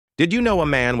Did you know a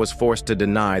man was forced to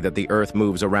deny that the earth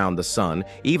moves around the sun,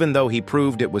 even though he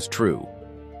proved it was true?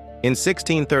 In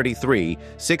 1633,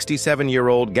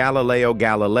 67-year-old Galileo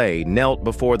Galilei knelt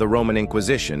before the Roman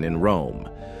Inquisition in Rome.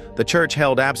 The church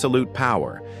held absolute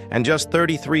power, and just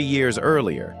 33 years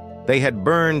earlier, they had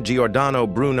burned Giordano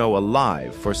Bruno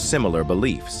alive for similar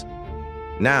beliefs.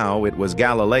 Now it was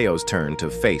Galileo's turn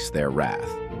to face their wrath.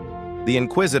 The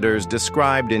inquisitors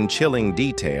described in chilling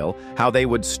detail how they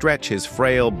would stretch his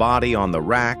frail body on the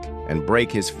rack and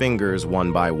break his fingers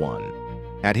one by one.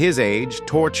 At his age,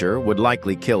 torture would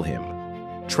likely kill him.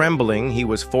 Trembling, he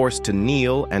was forced to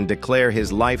kneel and declare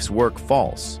his life's work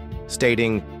false,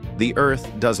 stating, "The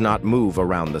earth does not move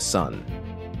around the sun."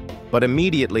 But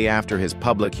immediately after his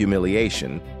public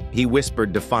humiliation, he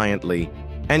whispered defiantly,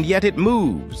 "And yet it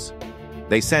moves!"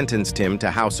 They sentenced him to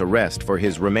house arrest for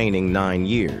his remaining 9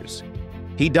 years.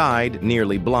 He died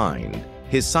nearly blind,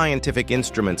 his scientific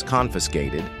instruments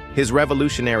confiscated, his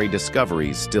revolutionary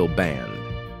discoveries still banned.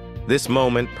 This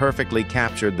moment perfectly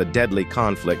captured the deadly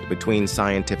conflict between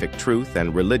scientific truth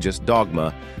and religious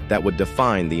dogma that would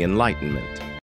define the Enlightenment.